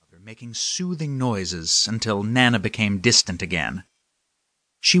making soothing noises until Nana became distant again.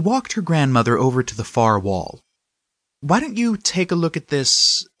 She walked her grandmother over to the far wall. "Why don't you take a look at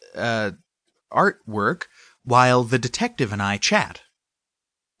this, artwork while the detective and I chat?"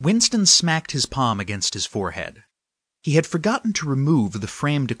 Winston smacked his palm against his forehead. He had forgotten to remove the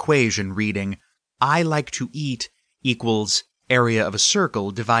framed equation reading, "I like to eat equals area of a circle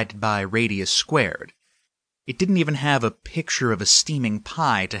divided by radius squared." It didn't even have a picture of a steaming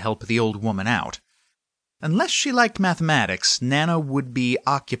pie to help the old woman out. Unless she liked mathematics, Nana would be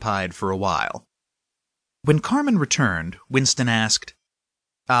occupied for a while. When Carmen returned, Winston asked,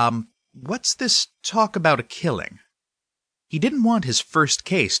 "What's this talk about a killing?" He didn't want his first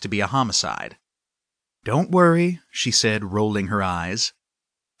case to be a homicide. "Don't worry," she said, rolling her eyes.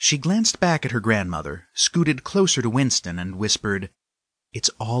 She glanced back at her grandmother, scooted closer to Winston, and whispered, "It's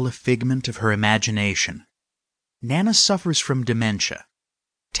all a figment of her imagination. Nana suffers from dementia.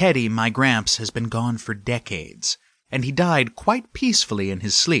 Teddy, my Gramps, has been gone for decades, and he died quite peacefully in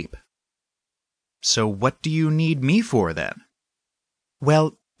his sleep." "So what do you need me for, then?"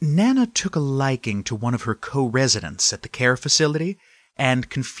 "Well, Nana took a liking to one of her co-residents at the care facility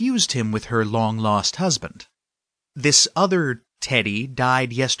and confused him with her long-lost husband. This other Teddy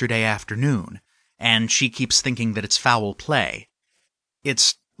died yesterday afternoon, and she keeps thinking that it's foul play.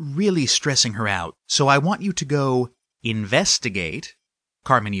 It's really stressing her out, so I want you to go investigate,"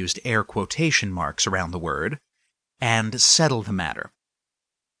 Carmen used air quotation marks around the word, "and settle the matter."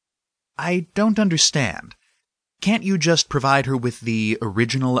 "I don't understand. Can't you just provide her with the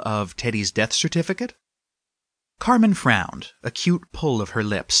original of Teddy's death certificate?" Carmen frowned, a cute pull of her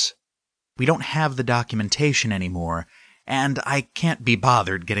lips. "We don't have the documentation anymore, and I can't be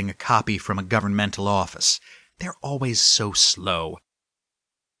bothered getting a copy from a governmental office. They're always so slow."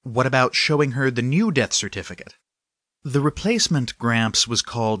 "What about showing her the new death certificate?" "The replacement Gramps was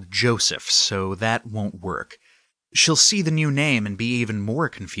called Joseph, so that won't work. She'll see the new name and be even more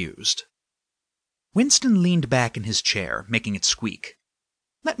confused." Winston leaned back in his chair, making it squeak.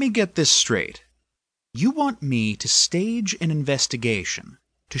 "Let me get this straight. You want me to stage an investigation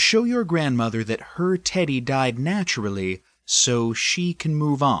to show your grandmother that her Teddy died naturally so she can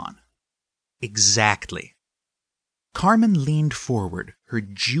move on?" "Exactly." Carmen leaned forward, her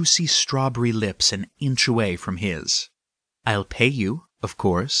juicy strawberry lips an inch away from his. "I'll pay you, of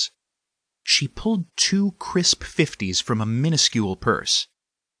course." She pulled 2 crisp 50s from a minuscule purse.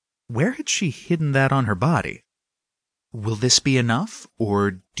 Where had she hidden that on her body? "Will this be enough,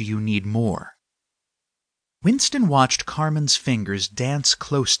 or do you need more?" Winston watched Carmen's fingers dance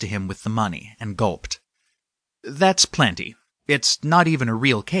close to him with the money and gulped. "That's plenty. It's not even a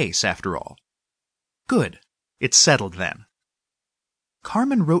real case, after all." "Good. It's settled then."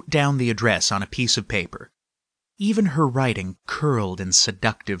 Carmen wrote down the address on a piece of paper. Even her writing curled in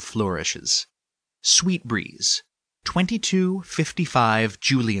seductive flourishes. Sweet Breeze, 2255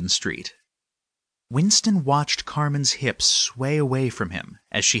 Julian Street. Winston watched Carmen's hips sway away from him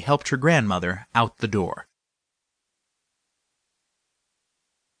as she helped her grandmother out the door.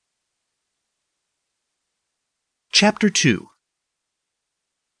 Chapter 2.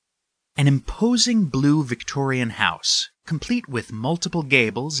 An imposing blue Victorian house, complete with multiple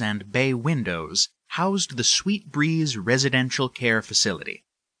gables and bay windows, housed the Sweet Breeze Residential Care Facility.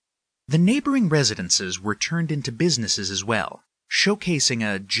 The neighboring residences were turned into businesses as well, showcasing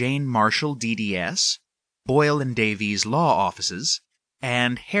a Jane Marshall DDS, Boyle and Davies law offices,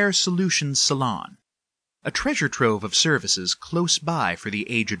 and Hair Solutions Salon, a treasure trove of services close by for the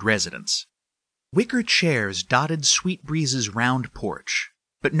aged residents. Wicker chairs dotted Sweet Breeze's round porch,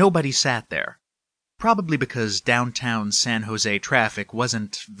 but nobody sat there, probably because downtown San Jose traffic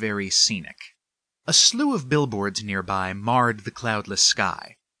wasn't very scenic. A slew of billboards nearby marred the cloudless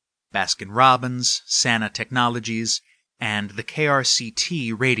sky. Baskin-Robbins, Sana Technologies, and the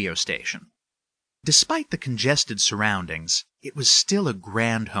KRCT radio station. Despite the congested surroundings, it was still a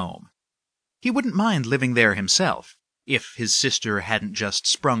grand home. He wouldn't mind living there himself, if his sister hadn't just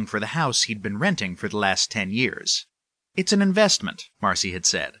sprung for the house he'd been renting for the last 10 years. "It's an investment," Marcy had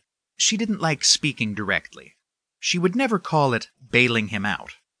said. She didn't like speaking directly. She would never call it bailing him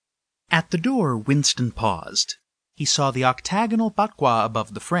out. At the door, Winston paused. He saw the octagonal patwa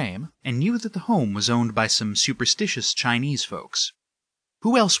above the frame and knew that the home was owned by some superstitious Chinese folks.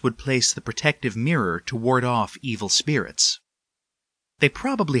 Who else would place the protective mirror to ward off evil spirits? They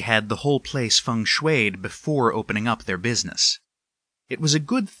probably had the whole place feng shuied before opening up their business. It was a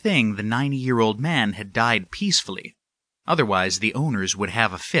good thing the 90-year-old man had died peacefully. Otherwise, the owners would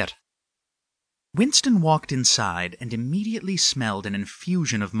have a fit. Winston walked inside and immediately smelled an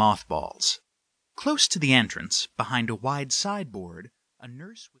infusion of mothballs. Close to the entrance, behind a wide sideboard, a nurse was